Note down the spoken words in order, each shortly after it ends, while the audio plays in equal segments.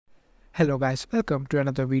Hello guys, welcome to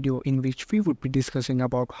another video in which we would be discussing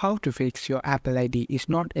about how to fix your Apple ID is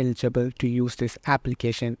not eligible to use this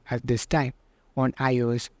application at this time on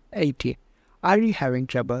iOS 18. Are you having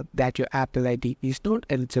trouble that your Apple ID is not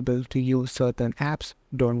eligible to use certain apps?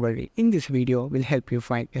 Don't worry, in this video we'll help you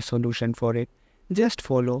find a solution for it. Just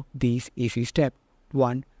follow these easy steps.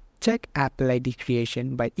 1. Check Apple ID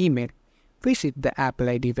creation by email. Visit the Apple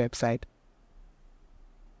ID website.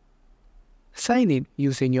 Sign in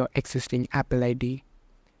using your existing Apple ID.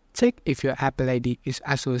 Check if your Apple ID is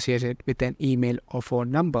associated with an email or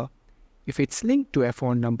phone number. If it's linked to a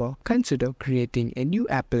phone number, consider creating a new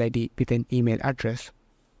Apple ID with an email address.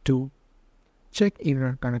 2. Check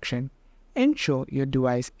internet connection. Ensure your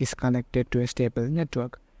device is connected to a stable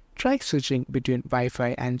network. Try switching between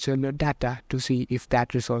Wi-Fi and cellular data to see if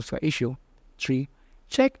that resolves the issue. 3.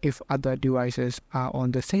 Check if other devices are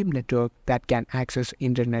on the same network that can access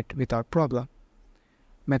internet without problem.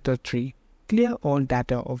 Method 3. Clear all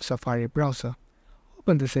data of Safari browser.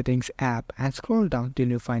 Open the Settings app and scroll down till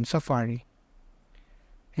you find Safari.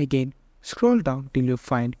 Again, scroll down till you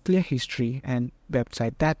find Clear History and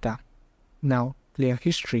Website Data. Now, clear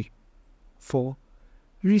history. 4.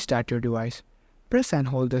 Restart your device. Press and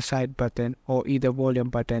hold the side button or either volume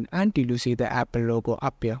button until you see the Apple logo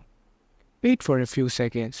appear. Wait for a few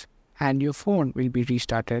seconds and your phone will be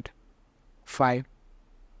restarted. 5.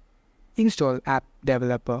 Install App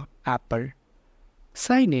Developer Apple.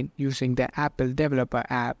 Sign in using the Apple Developer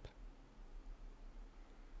app.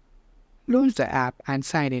 Launch the app and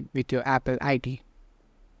sign in with your Apple ID.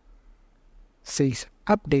 6.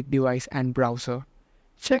 Update device and browser.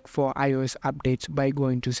 Check for iOS updates by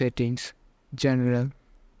going to Settings, General,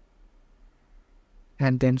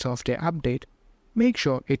 and then Software Update. Make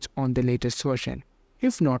sure it's on the latest version.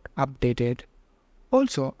 If not updated,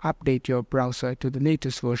 also update your browser to the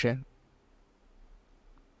latest version.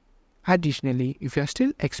 Additionally, if you are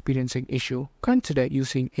still experiencing issue, consider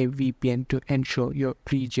using a VPN to ensure your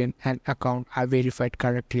region and account are verified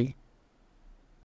correctly.